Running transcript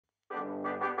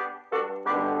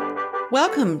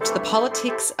Welcome to the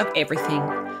Politics of Everything.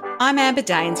 I'm Amber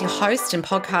Daines, your host and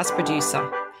podcast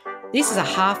producer. This is a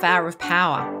half hour of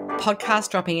power, a podcast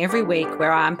dropping every week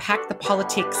where I unpack the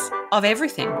politics of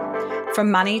everything, from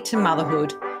money to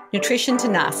motherhood, nutrition to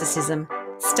narcissism,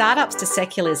 startups to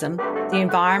secularism, the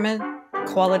environment,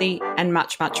 equality, and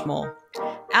much, much more.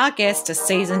 Our guests are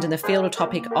seasoned in the field or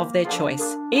topic of their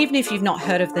choice, even if you've not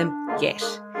heard of them yet.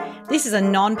 This is a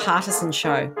non-partisan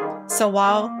show. So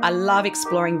while I love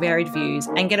exploring varied views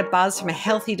and get a buzz from a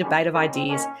healthy debate of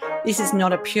ideas, this is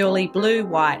not a purely blue,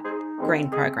 white, green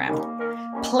program.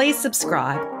 Please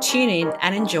subscribe, tune in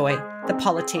and enjoy the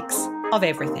politics of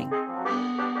everything.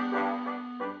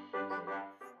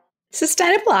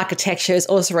 Sustainable architecture is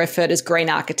also referred as green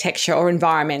architecture or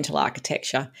environmental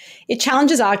architecture. It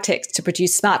challenges architects to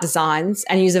produce smart designs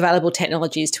and use available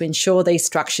technologies to ensure these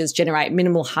structures generate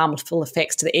minimal harmful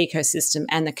effects to the ecosystem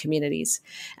and the communities.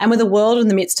 And with the world in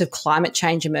the midst of climate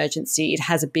change emergency, it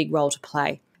has a big role to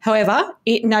play. However,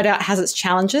 it no doubt has its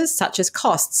challenges such as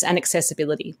costs and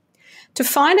accessibility. To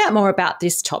find out more about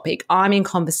this topic, I'm in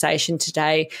conversation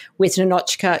today with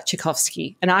Ninotschka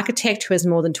Titchkosky, an architect who has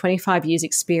more than 25 years'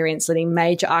 experience leading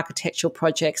major architectural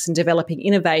projects and developing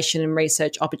innovation and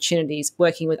research opportunities,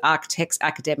 working with architects,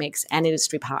 academics, and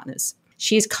industry partners.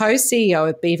 She is co-CEO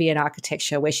of BVN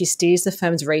Architecture, where she steers the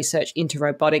firm's research into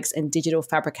robotics and digital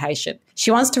fabrication. She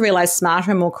wants to realise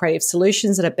smarter and more creative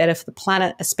solutions that are better for the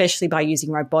planet, especially by using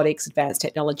robotics, advanced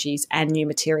technologies, and new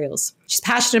materials. She's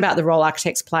passionate about the role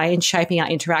architects play in shaping our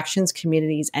interactions,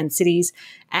 communities, and cities,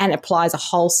 and applies a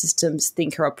whole systems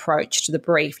thinker approach to the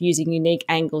brief, using unique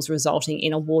angles resulting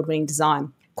in award-winning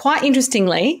design. Quite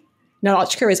interestingly,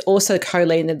 Ninotschka is also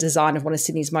co-leading the design of one of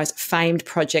Sydney's most famed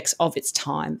projects of its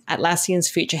time, Atlassian's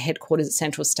future headquarters at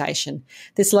Central Station.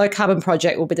 This low-carbon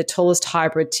project will be the tallest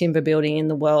hybrid timber building in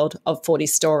the world of 40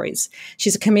 stories.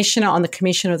 She's a commissioner on the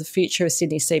Commission of the Future of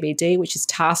Sydney CBD, which is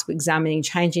tasked with examining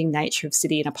changing nature of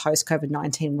city in a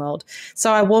post-COVID-19 world.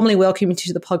 So I warmly welcome you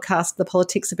to the podcast, The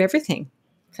Politics of Everything.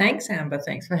 Thanks, Amber.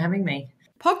 Thanks for having me.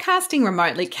 Podcasting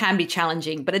remotely can be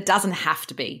challenging, but it doesn't have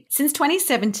to be. Since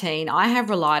 2017, I have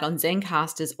relied on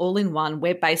Zencastr's all-in-one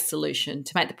web-based solution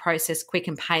to make the process quick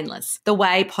and painless, the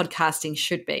way podcasting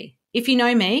should be. If you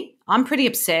know me, I'm pretty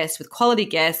obsessed with quality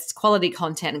guests, quality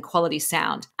content, and quality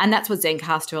sound, and that's what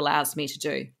Zencastr allows me to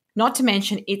do. Not to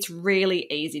mention, it's really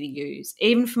easy to use,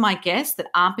 even for my guests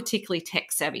that aren't particularly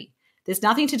tech-savvy. There's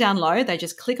nothing to download, they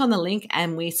just click on the link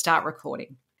and we start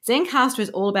recording. Zencastr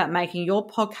is all about making your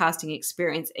podcasting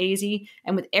experience easy,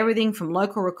 and with everything from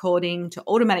local recording to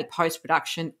automatic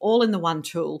post-production all in the one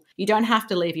tool, you don't have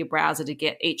to leave your browser to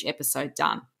get each episode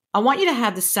done. I want you to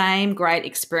have the same great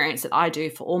experience that I do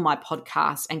for all my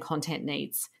podcasts and content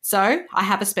needs. So I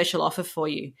have a special offer for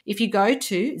you. If you go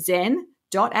to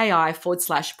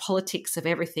zen.ai/politics of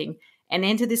everything and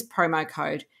enter this promo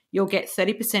code, you'll get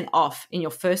 30% off in your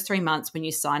first 3 months when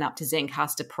you sign up to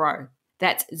Zencastr Pro.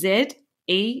 That's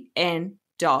EN.AI,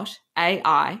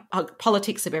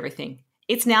 politics of everything.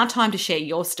 It's now time to share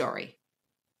your story.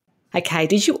 Okay,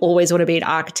 did you always want to be an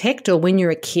architect, or when you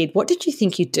were a kid, what did you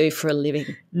think you'd do for a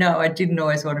living? No, I didn't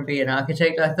always want to be an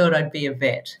architect. I thought I'd be a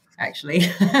vet, actually.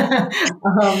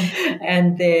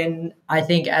 And then I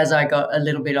think as I got a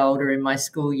little bit older in my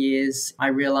school years, I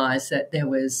realised that there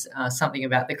was something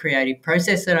about the creative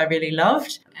process that I really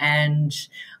loved, and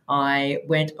I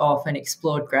went off and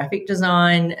explored graphic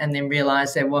design and then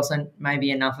realised there wasn't maybe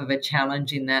enough of a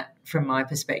challenge in that from my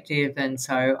perspective, and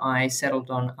so I settled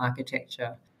on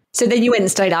architecture. So then you went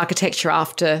and studied architecture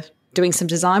after doing some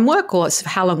design work, or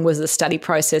how long was the study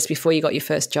process before you got your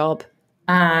first job?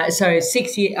 So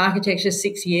 6 years, architecture,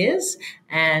 6 years,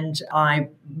 and I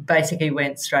basically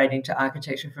went straight into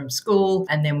architecture from school,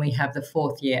 and then we have the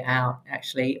 4th year out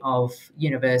actually of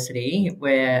university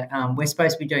where we're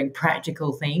supposed to be doing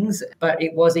practical things, but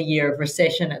it was a year of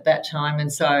recession at that time,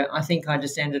 and so I think I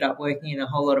just ended up working in a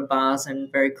whole lot of bars and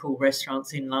very cool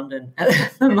restaurants in London.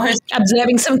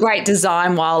 Observing some great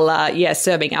design while,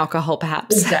 serving alcohol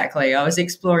perhaps. Exactly. I was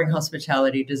exploring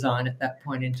hospitality design at that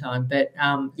point in time, but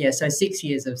so 6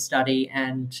 years of study,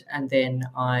 and then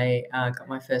I got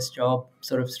my first job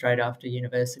sort of straight after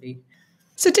university.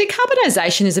 So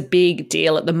decarbonisation is a big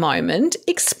deal at the moment.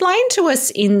 Explain to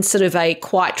us in sort of a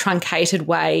quite truncated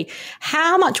way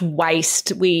how much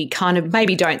waste we kind of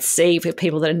maybe don't see for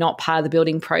people that are not part of the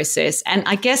building process, and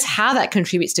I guess how that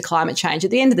contributes to climate change.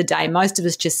 At the end of the day, most of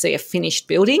us just see a finished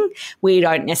building. We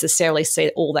don't necessarily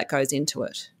see all that goes into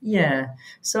it. Yeah.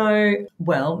 So,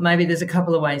 well, maybe there's a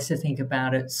couple of ways to think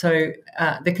about it. So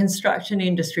the construction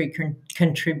industry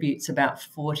contributes about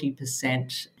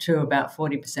 40% to about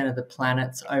 40% of the planet's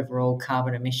planet's overall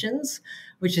carbon emissions,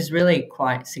 which is really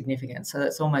quite significant. So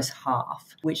that's almost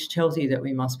half, which tells you that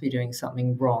we must be doing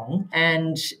something wrong.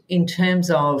 And in terms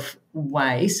of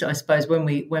waste, I suppose when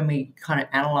we kind of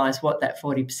analyse what that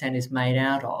 40% is made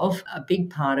out of, a big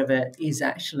part of it is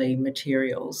actually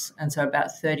materials. And so about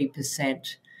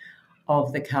 30%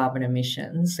 of the carbon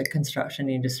emissions the construction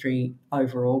industry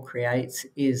overall creates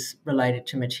is related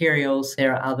to materials.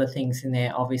 There are other things in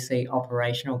there, obviously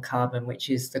operational carbon, which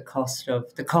is the cost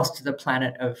to the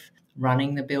planet of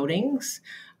running the buildings.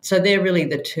 So they're really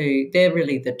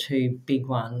the two big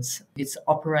ones. It's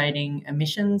operating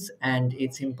emissions and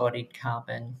it's embodied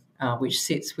carbon, which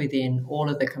sits within all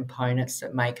of the components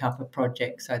that make up a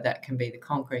project. So that can be the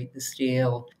concrete, the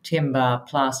steel, timber,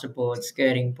 plasterboard,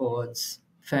 skirting boards,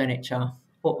 furniture,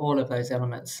 all of those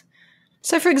elements.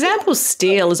 So, for example,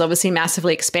 steel is obviously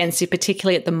massively expensive,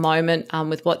 particularly at the moment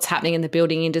with what's happening in the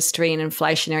building industry and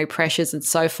inflationary pressures and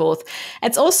so forth.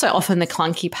 It's also often the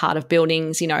clunky part of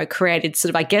buildings, created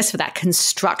sort of, I guess, for that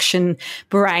construction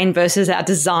brain versus our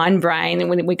design brain. And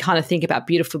when we kind of think about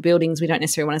beautiful buildings, we don't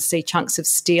necessarily want to see chunks of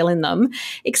steel in them.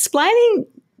 Explaining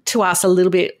to us a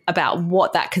little bit about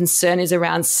what that concern is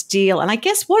around steel. And I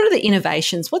guess what are the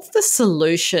innovations? What's the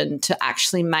solution to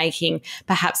actually making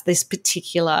perhaps this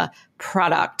particular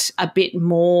product a bit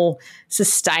more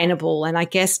sustainable? And I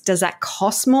guess, does that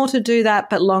cost more to do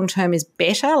that, but long term is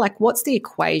better? Like, what's the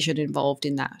equation involved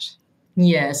in that?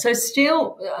 Yeah, so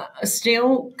steel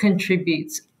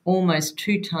contributes almost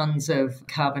 2 tons of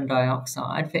carbon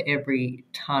dioxide for every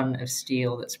ton of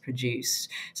steel that's produced.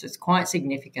 So it's quite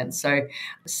significant. So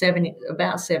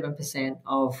about 7%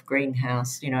 of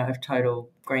greenhouse, of total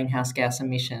greenhouse gas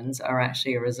emissions are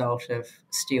actually a result of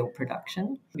steel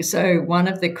production. So one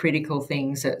of the critical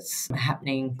things that's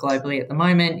happening globally at the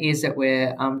moment is that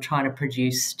we're trying to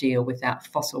produce steel without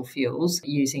fossil fuels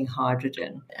using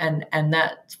hydrogen. And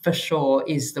that for sure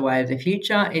is the way of the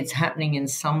future. It's happening in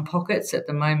some pockets at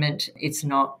the moment. It's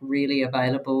not really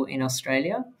available in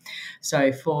Australia.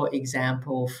 So for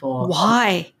example,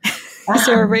 Why? Is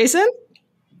there a reason?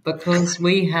 Because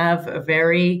we have a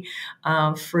very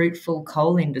fruitful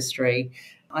coal industry.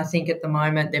 I think at the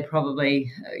moment there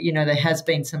probably, there has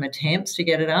been some attempts to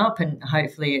get it up and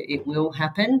hopefully it will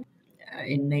happen.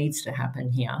 It needs to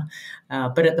happen here.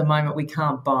 But at the moment we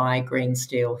can't buy green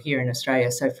steel here in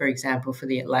Australia. So, for example, for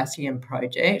the Atlassian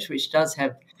project, which does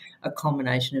have a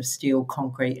combination of steel,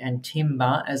 concrete and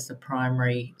timber as the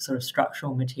primary sort of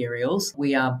structural materials,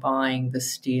 we are buying the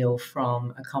steel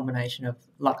from a combination of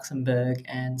Luxembourg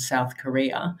and South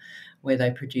Korea, where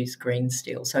they produce green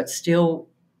steel. So it's still,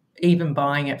 even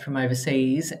buying it from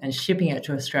overseas and shipping it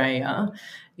to Australia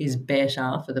is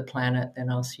better for the planet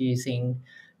than us using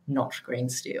not green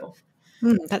steel.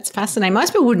 That's fascinating.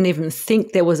 Most people wouldn't even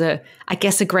think there was a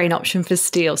green option for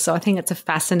steel. So I think it's a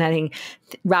fascinating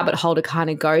rabbit hole to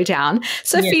kind of go down.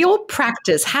 So For your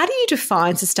practice, how do you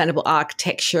define sustainable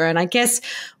architecture? And I guess,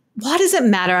 why does it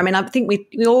matter? I mean, I think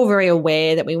we're all very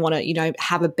aware that we want to,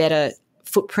 have a better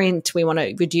footprint. We want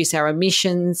to reduce our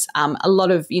emissions. A lot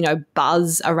of,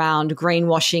 buzz around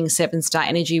greenwashing, 7-star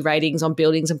energy ratings on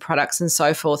buildings and products and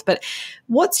so forth. But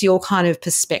what's your kind of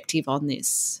perspective on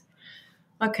this?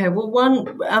 Okay, well,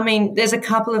 there's a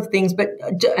couple of things,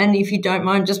 and if you don't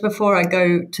mind, just before I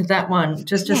go to that one,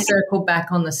 just to circle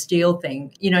back on the steel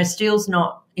thing, steel's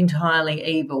not entirely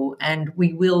evil and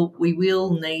we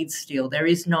will need steel. There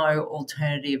is no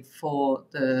alternative for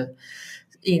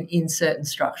in certain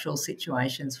structural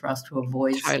situations for us to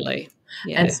avoid Totally. steel.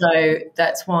 Yeah. And so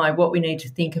that's why what we need to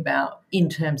think about in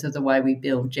terms of the way we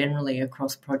build generally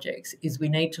across projects is we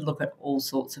need to look at all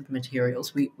sorts of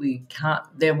materials. We can't,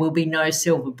 there will be no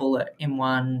silver bullet in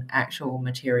one actual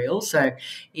material. So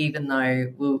even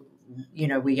though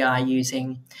we are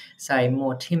using, say,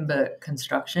 more timber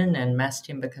construction and mass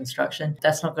timber construction,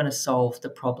 that's not going to solve the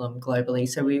problem globally.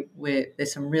 So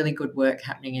there's some really good work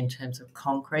happening in terms of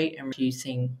concrete and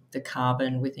reducing the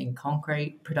carbon within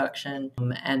concrete production.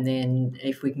 And then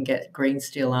if we can get green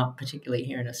steel up, particularly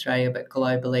here in Australia, but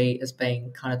globally as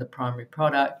being kind of the primary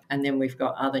product. And then we've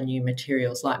got other new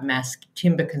materials like mass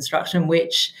timber construction,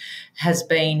 which has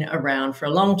been around for a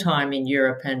long time in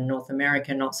Europe and North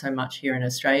America, not so much here in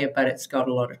Australia, but it's got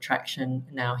a lot of traction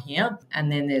now here. And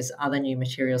then there's other new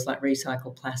materials like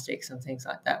recycled plastics and things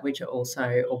like that, which are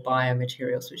also, or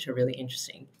biomaterials, which are really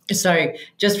interesting. So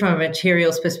just from a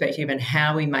materials perspective and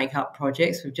how we make up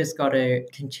projects, we've just got to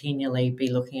continually be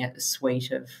looking at the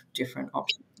suite of different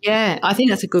options. Yeah, I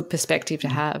think that's a good perspective to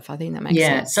have. I think that makes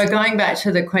sense. So going back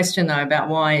to the question though about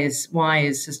why is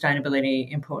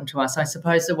sustainability important to us, I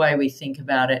suppose the way we think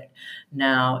about it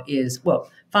now is,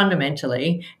 well,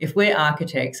 fundamentally, if we're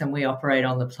architects and we operate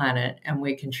on the planet and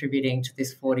we're contributing to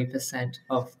this 40%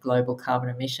 of global carbon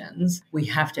emissions, we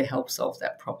have to help solve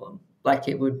that problem. Like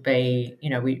it would be,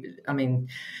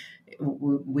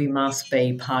 we must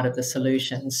be part of the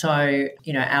solution. So,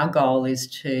 our goal is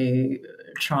to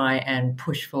try and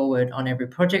push forward on every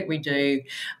project we do,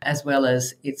 as well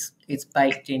as it's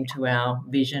baked into our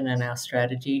vision and our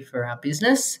strategy for our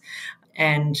business.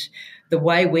 And the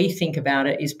way we think about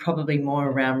it is probably more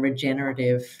around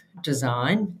regenerative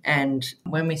design. And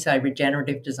when we say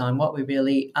regenerative design, what we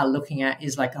really are looking at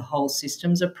is like a whole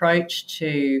systems approach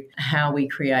to how we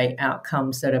create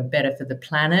outcomes that are better for the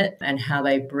planet and how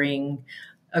they bring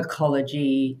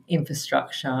ecology,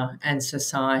 infrastructure, and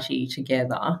society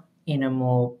together in a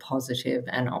more positive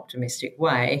and optimistic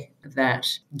way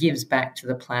that gives back to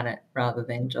the planet rather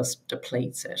than just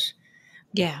depletes it.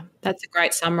 Yeah, that's a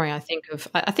great summary. I think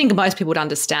most people would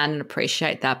understand and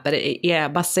appreciate that, but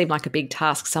it must seem like a big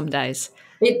task some days.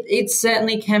 It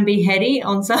certainly can be heady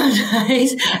on some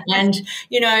days, and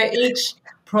each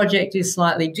project is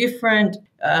slightly different.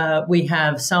 We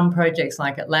have some projects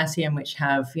like Atlassian which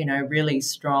have really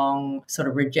strong sort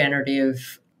of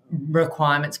regenerative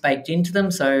requirements baked into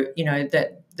them, so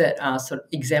that are sort of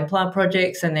exemplar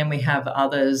projects, and then we have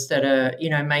others that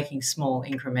are making small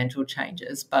incremental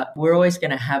changes. But we're always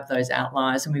going to have those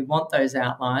outliers, and we want those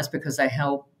outliers because they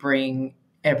help bring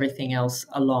everything else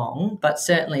along. But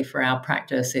certainly for our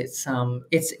practice, it's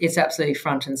absolutely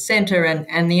front and center.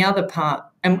 And the other part,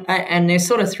 and there's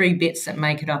sort of three bits that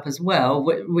make it up as well,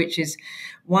 which is,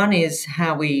 one is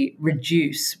how we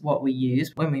reduce what we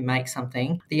use when we make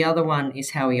something. The other one is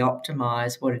how we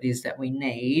optimize what it is that we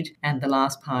need. And the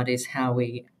last part is how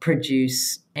we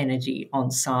produce energy on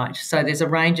site. So there's a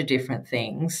range of different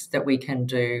things that we can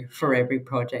do for every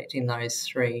project in those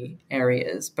three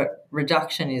areas. But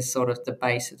reduction is sort of the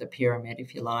base of the pyramid,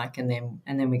 if you like, and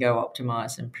then we go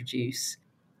optimize and produce.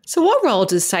 So what role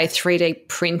does, say, 3D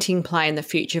printing play in the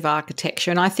future of architecture?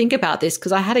 And I think about this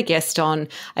because I had a guest on,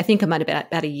 I think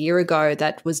about a year ago,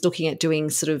 that was looking at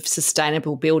doing sort of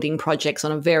sustainable building projects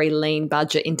on a very lean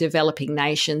budget in developing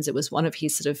nations. It was one of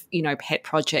his sort of, pet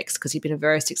projects because he'd been a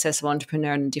very successful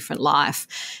entrepreneur in a different life.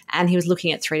 And he was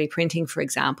looking at 3D printing, for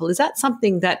example. Is that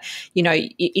something that,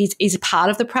 is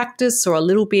part of the practice, or a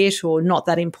little bit, or not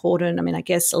that important? I mean, I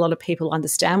guess a lot of people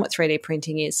understand what 3D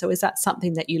printing is. So is that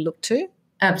something that you look to?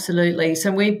 Absolutely.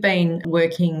 So we've been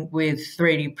working with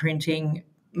 3D printing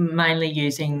mainly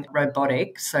using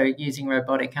robotics, so using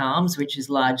robotic arms, which is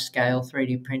large-scale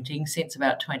 3D printing, since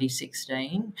about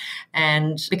 2016.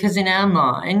 And because in our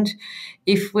mind,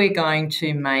 if we're going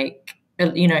to make,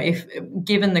 if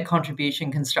given the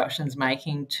contribution construction's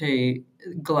making to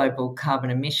global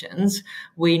carbon emissions,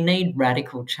 we need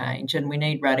radical change and we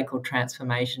need radical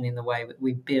transformation in the way that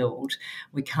we build.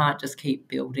 We can't just keep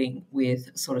building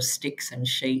with sort of sticks and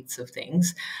sheets of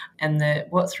things. And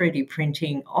what 3D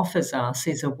printing offers us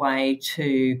is a way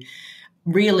to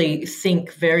really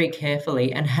think very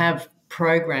carefully and have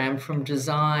program from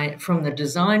the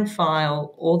design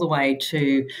file all the way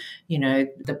to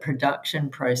the production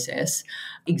process,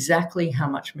 exactly how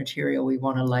much material we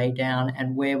want to lay down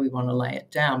and where we want to lay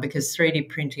it down, because 3D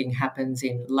printing happens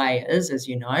in layers, as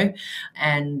you know,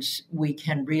 and we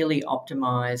can really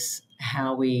optimize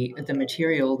the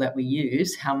material that we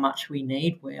use, how much we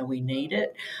need, where we need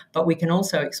it, but we can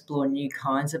also explore new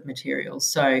kinds of materials.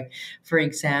 So, for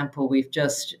example, we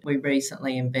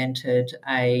recently invented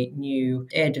a new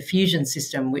air diffusion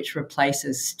system which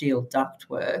replaces steel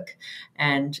ductwork,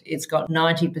 and it's got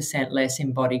 90% less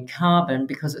embodied carbon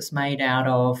because it's made out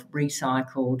of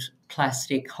recycled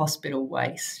plastic hospital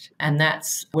waste. And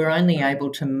we're only able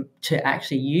to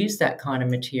actually use that kind of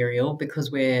material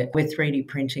because we're 3D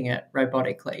printing it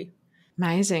robotically.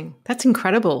 Amazing. That's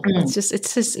incredible. It's just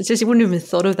you wouldn't have even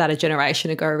thought of that a generation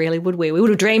ago, really, would we? We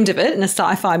would have dreamed of it in a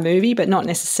sci-fi movie, but not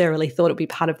necessarily thought it would be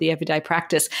part of the everyday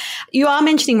practice. You are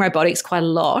mentioning robotics quite a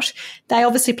lot. They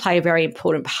obviously play a very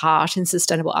important part in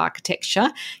sustainable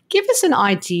architecture. Give us an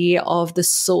idea of the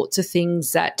sorts of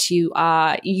things that you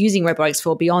are using robotics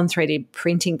for beyond 3D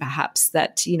printing, perhaps,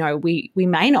 that we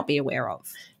may not be aware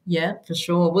of. Yeah, for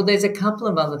sure. Well, there's a couple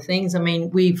of other things. I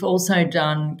mean, we've also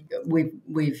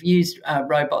we've used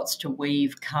robots to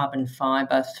weave carbon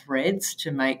fiber threads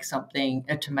to make something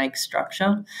to make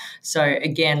structure. So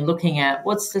again, looking at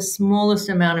what's the smallest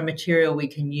amount of material we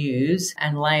can use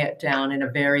and lay it down in a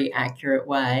very accurate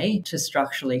way to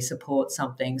structurally support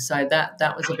something. So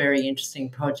that was a very interesting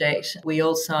project. We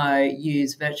also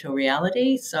use virtual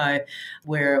reality. So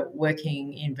we're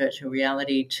working in virtual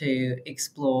reality to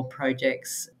explore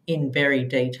projects in very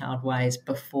detailed ways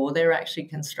before they're actually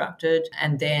constructed,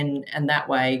 and that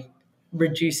way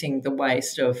reducing the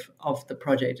waste of the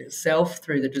project itself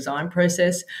through the design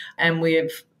process. And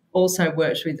we've also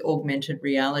worked with augmented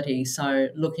reality, so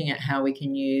looking at how we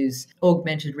can use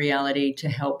augmented reality to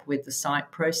help with the site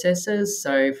processes.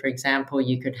 So for example,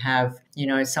 you could have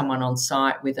someone on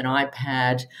site with an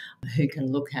iPad who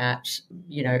can look at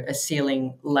a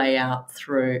ceiling layout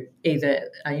through either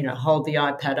hold the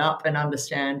iPad up and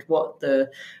understand what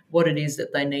it is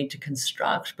that they need to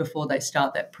construct before they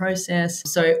start that process.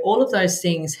 So all of those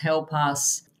things help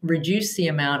us reduce the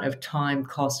amount of time,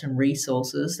 cost and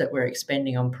resources that we're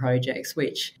expending on projects,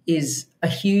 which is a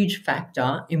huge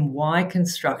factor in why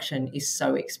construction is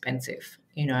so expensive.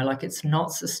 It's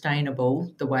not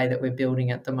sustainable the way that we're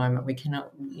building at the moment. We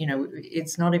cannot,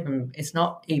 it's not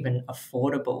even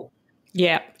affordable.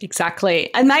 Yeah,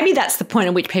 exactly. And maybe that's the point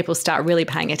at which people start really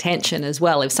paying attention as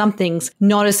well. If something's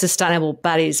not as sustainable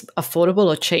but is affordable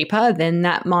or cheaper, then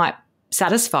that might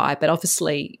satisfy. But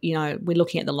obviously, we're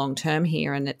looking at the long term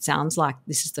here, and it sounds like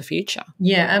this is the future.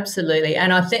 Yeah, absolutely.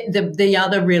 And I think the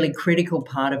other really critical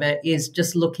part of it is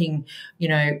just looking,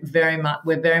 we're very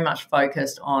much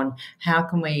focused on how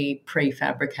can we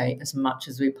prefabricate as much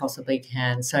as we possibly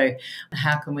can. So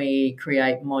how can we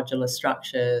create modular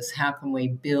structures? How can we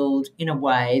build in a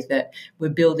way that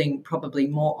we're building probably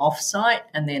more off-site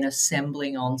and then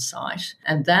assembling on-site?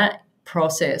 And that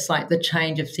process, like the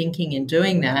change of thinking in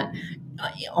doing that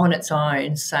on its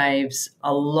own, saves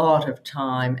a lot of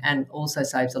time and also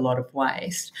saves a lot of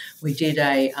waste. We did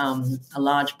a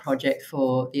large project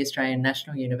for the Australian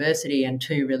National University and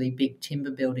 2 really big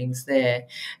timber buildings there.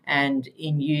 And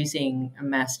in using a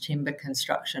mass timber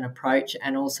construction approach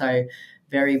and also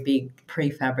very big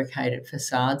prefabricated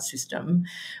facade system,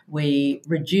 we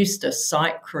reduced a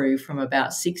site crew from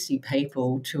about 60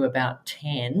 people to about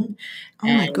 10. Oh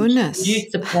my goodness.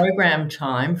 Reduced the program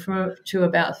time to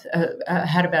about,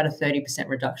 had about a 30%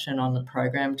 reduction on the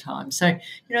program time. So,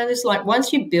 there's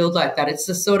once you build like that, it's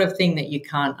the sort of thing that you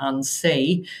can't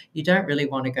unsee. You don't really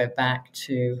want to go back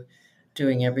to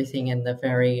doing everything in the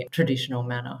very traditional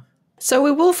manner. So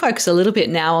we will focus a little bit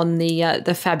now on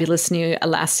the fabulous new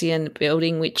Atlassian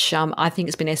building, which I think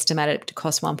has been estimated to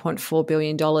cost $1.4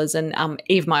 billion. And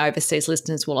even my overseas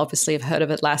listeners will obviously have heard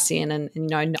of Atlassian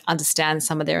and understand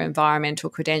some of their environmental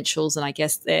credentials. And I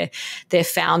guess their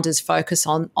founders focus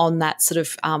on that sort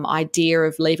of idea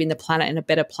of leaving the planet in a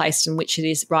better place than which it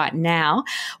is right now.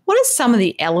 What are some of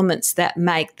the elements that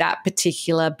make that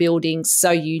particular building so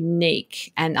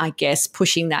unique, and I guess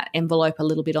pushing that envelope a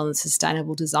little bit on the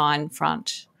sustainable design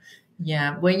front?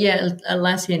 Yeah, well,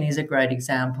 Atlassian is a great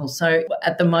example. So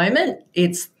at the moment,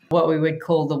 it's what we would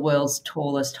call the world's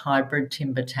tallest hybrid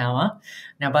timber tower.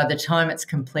 Now, by the time it's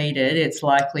completed, it's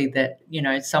likely that,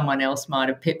 someone else might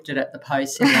have pipped it at the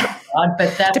post in that regard.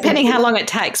 But that's depending how long it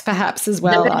takes, perhaps, as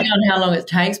well. Depending on how long it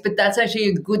takes, but that's actually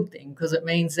a good thing because it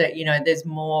means that, there's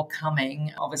more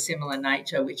coming of a similar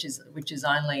nature, which is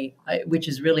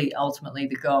really ultimately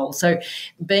the goal. So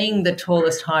being the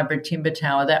tallest hybrid timber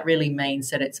tower, that really means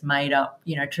that it's made up,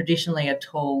 traditionally a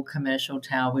tall commercial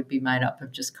tower would be made up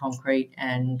of just concrete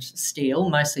and steel,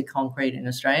 mostly concrete in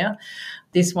Australia.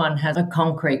 This one has a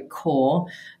concrete core,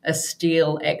 a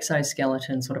steel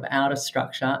exoskeleton sort of outer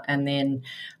structure, and then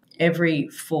every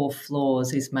 4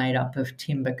 floors is made up of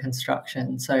timber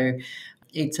construction. So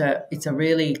it's a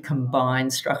really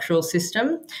combined structural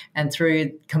system, and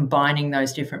through combining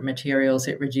those different materials,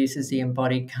 it reduces the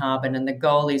embodied carbon. And the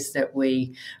goal is that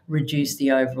we reduce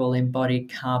the overall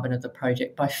embodied carbon of the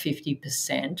project by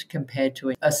 50% compared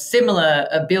to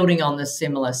a building on the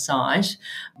similar site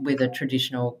with a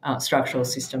traditional structural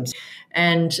systems.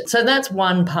 And so that's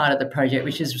one part of the project,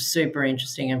 which is super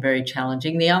interesting and very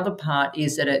challenging. The other part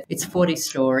is that it's 40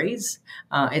 stories.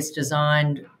 It's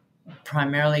designed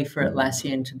primarily for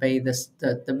Atlassian to be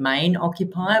the main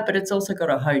occupier, but it's also got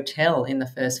a hotel in the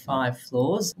first 5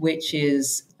 floors, which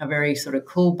is a very sort of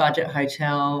cool budget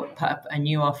hotel, a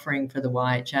new offering for the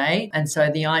YHA. And so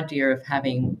the idea of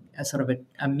having a sort of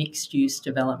a mixed use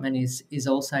development is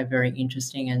also very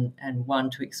interesting and one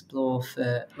to explore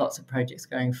for lots of projects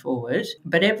going forward.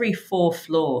 But every 4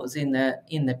 floors in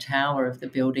the tower of the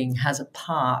building has a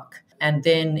park. And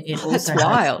then it also That's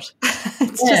wild.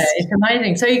 It's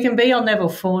amazing. So you can be on level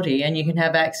 40 and you can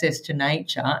have access to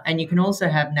nature, and you can also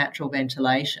have natural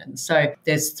ventilation. So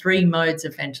there's 3 modes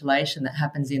of ventilation that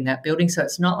happens in that building. So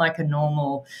it's not like a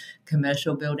normal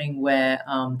commercial building where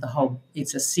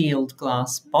it's a sealed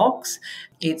glass box.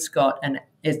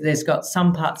 There's got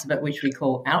some parts of it which we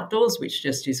call outdoors, which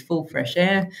just is full fresh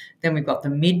air. Then we've got the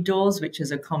mid doors, which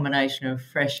is a combination of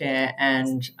fresh air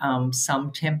and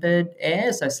some tempered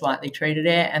air, so slightly treated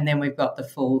air. And then we've got the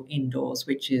full indoors,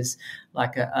 which is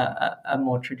like a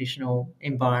more traditional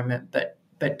environment, but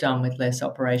done with less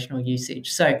operational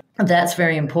usage. So that's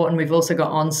very important. We've also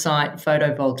got on-site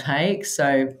photovoltaics.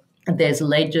 So there's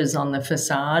ledges on the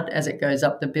facade as it goes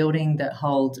up the building that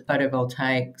hold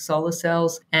photovoltaic solar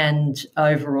cells, and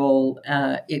overall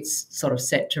it's sort of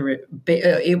set to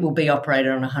it will be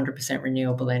operated on 100%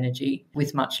 renewable energy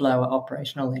with much lower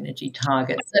operational energy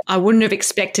targets. I wouldn't have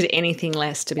expected anything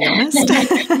less, to be honest.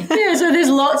 Yeah, so there's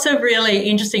lots of really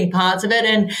interesting parts of it,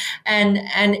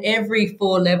 and every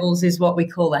 4 levels is what we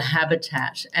call a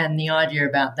habitat. And the idea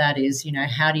about that is,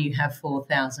 how do you have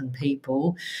 4,000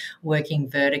 people working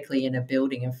vertically in a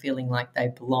building and feeling like they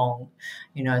belong?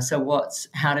 So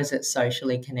how does it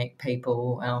socially connect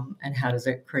people, and how does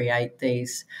it create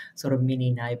these sort of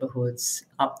mini neighbourhoods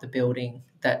up the building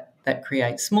that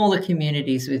create smaller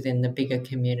communities within the bigger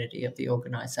community of the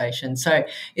organisation? So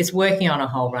it's working on a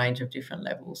whole range of different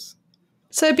levels.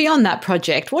 So beyond that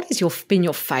project, what has been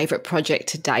your favourite project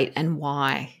to date and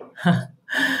why?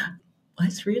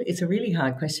 It's a really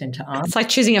hard question to answer. It's like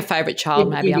choosing a favourite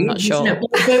child, maybe, I'm not sure.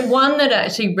 But one that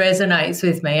actually resonates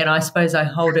with me, and I suppose I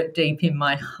hold it deep in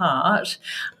my heart,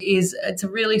 it's a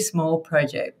really small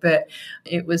project, but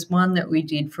it was one that we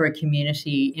did for a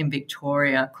community in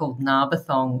Victoria called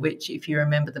Narbathong, which, if you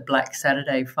remember the Black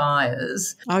Saturday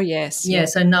fires. Oh, yes. Yeah,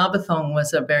 so Narbathong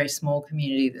was a very small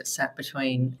community that sat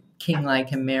between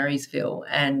Kinglake and Marysville,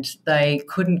 and they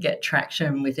couldn't get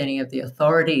traction with any of the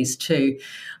authorities to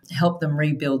help them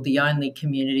rebuild the only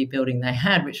community building they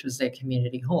had, which was their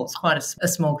community hall. It's quite a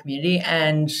small community,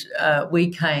 and we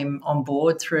came on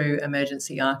board through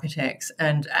Emergency Architects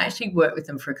and actually worked with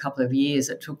them for a couple of years.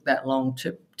 It took that long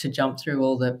to jump through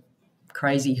all the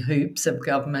crazy hoops of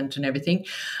government and everything.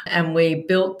 And we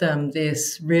built them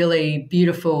this really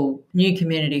beautiful new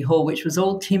community hall, which was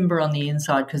all timber on the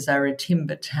inside because they were a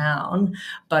timber town,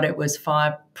 but it was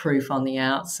fireproof on the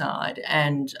outside.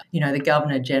 And, the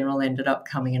Governor-General ended up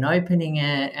coming and opening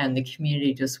it, and the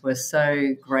community just were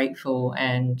so grateful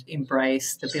and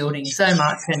embraced the building so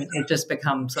much, and it just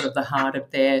become sort of the heart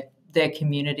of their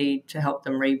community to help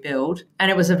them rebuild. And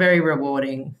it was a very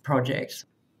rewarding project.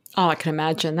 Oh, I can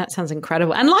imagine. That sounds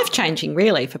incredible and life-changing,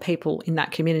 really, for people in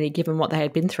that community, given what they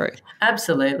had been through.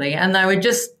 Absolutely. And they were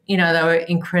just, they were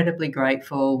incredibly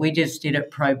grateful. We just did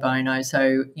it pro bono.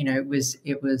 So,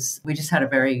 we just had a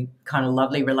very kind of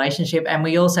lovely relationship. And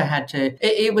we also had to,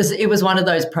 it was one of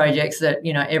those projects that,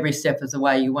 every step of the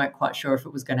way you weren't quite sure if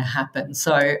it was going to happen.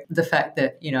 So the fact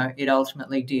that, it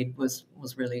ultimately did was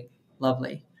really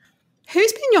lovely.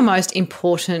 Who's been your most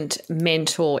important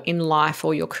mentor in life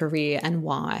or your career, and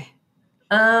why?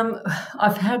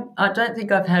 I don't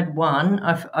think I've had one.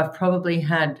 I've probably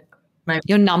had maybe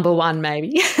your number one,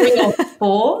 maybe 3 or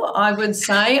 4, I would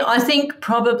say. I think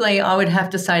probably I would have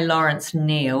to say Lawrence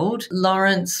Neild.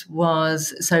 Lawrence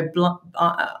was,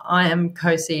 I am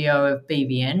co-CEO of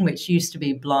BVN, which used to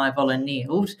be Bly Voller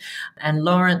Neild, and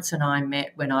Lawrence and I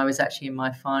met when I was actually in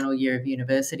my final year of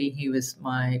university. He was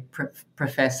my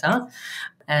professor.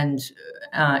 And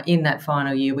in that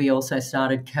final year, we also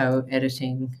started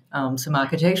co-editing some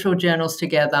architectural journals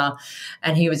together,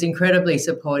 and he was incredibly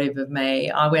supportive of me.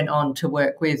 I went on to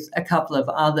work with a couple of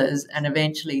others and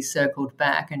eventually circled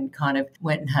back and kind of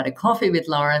went and had a coffee with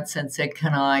Lawrence and said,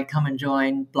 can I come and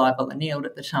join Bly Voller Neild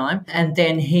at the time? And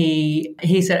then he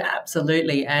said,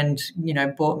 absolutely, and,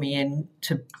 brought me in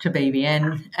to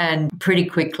BVN, and pretty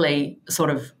quickly sort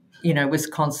of was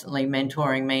constantly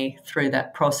mentoring me through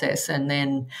that process. And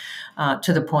then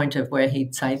to the point of where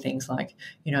he'd say things like,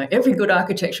 every good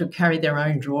architect should carry their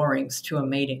own drawings to a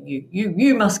meeting.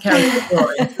 You must carry the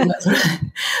drawings.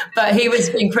 But he was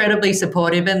incredibly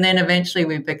supportive. And then eventually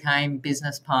we became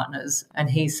business partners,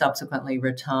 and he subsequently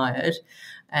retired.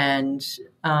 and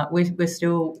we're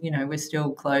still, we're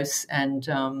still close, and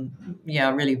I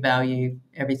really value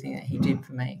everything that he did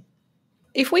for me.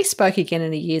 If we spoke again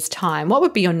in a year's time, what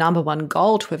would be your number one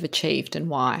goal to have achieved and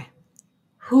why?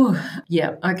 Whew.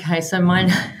 Yeah. Okay. So mine,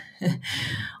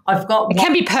 I've got. It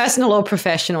can be personal or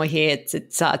professional here.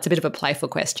 It's a bit of a playful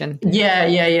question.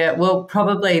 Yeah. Well,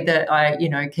 probably that I,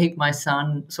 keep my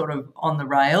son sort of on the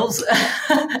rails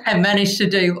and manage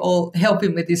to help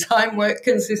him with his homework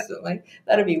consistently.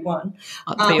 That'd be one.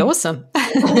 That'd be awesome.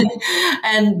 But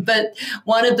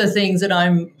one of the things that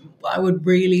I would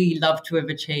really love to have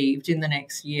achieved in the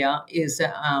next year is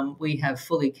that we have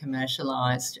fully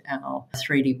commercialised our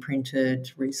 3D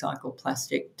printed recycled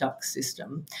plastic duct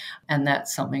system. And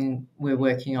that's something we're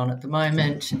working on at the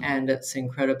moment, and it's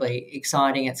incredibly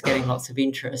exciting. It's getting lots of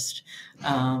interest.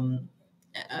 But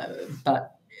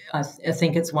I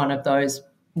think it's one of those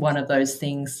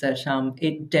things that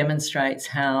it demonstrates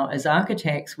how, as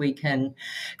architects, we can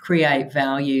create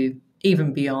value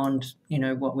even beyond,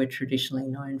 what we're traditionally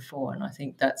known for. And I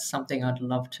think that's something I'd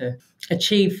love to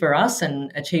achieve for us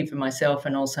and achieve for myself,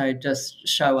 and also just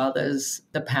show others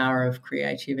the power of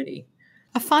creativity.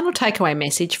 A final takeaway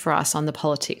message for us on the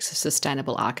politics of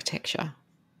sustainable architecture.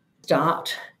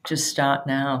 Just start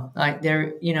now. Like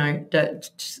I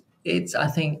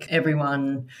think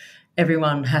everyone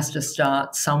has to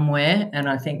start somewhere. And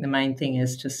I think the main thing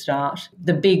is to start.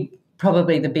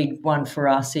 Probably the big one for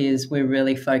us is we're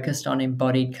really focused on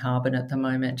embodied carbon at the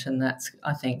moment, and that's,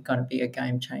 I think, going to be a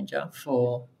game changer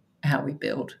for how we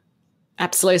build.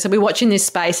 Absolutely. So we're watching this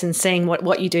space and seeing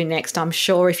what you do next, I'm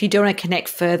sure. If you do want to connect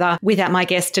further with my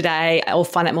guest today or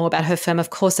find out more about her firm,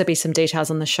 of course, there'll be some details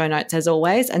on the show notes as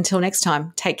always. Until next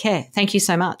time, take care. Thank you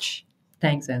so much.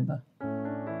 Thanks, Amber.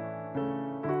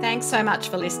 Thanks so much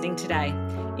for listening today.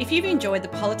 If you've enjoyed the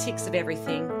politics of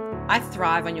everything, I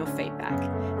thrive on your feedback.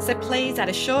 So please add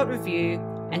a short review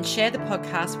and share the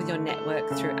podcast with your network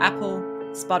through Apple,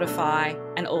 Spotify,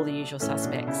 and all the usual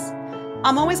suspects.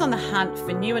 I'm always on the hunt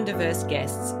for new and diverse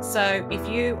guests. So if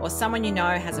you or someone you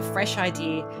know has a fresh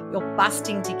idea you're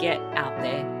busting to get out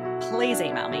there, please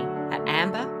email me at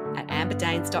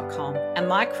amber@amberdanes.com, and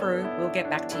my crew will get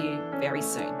back to you very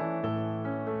soon.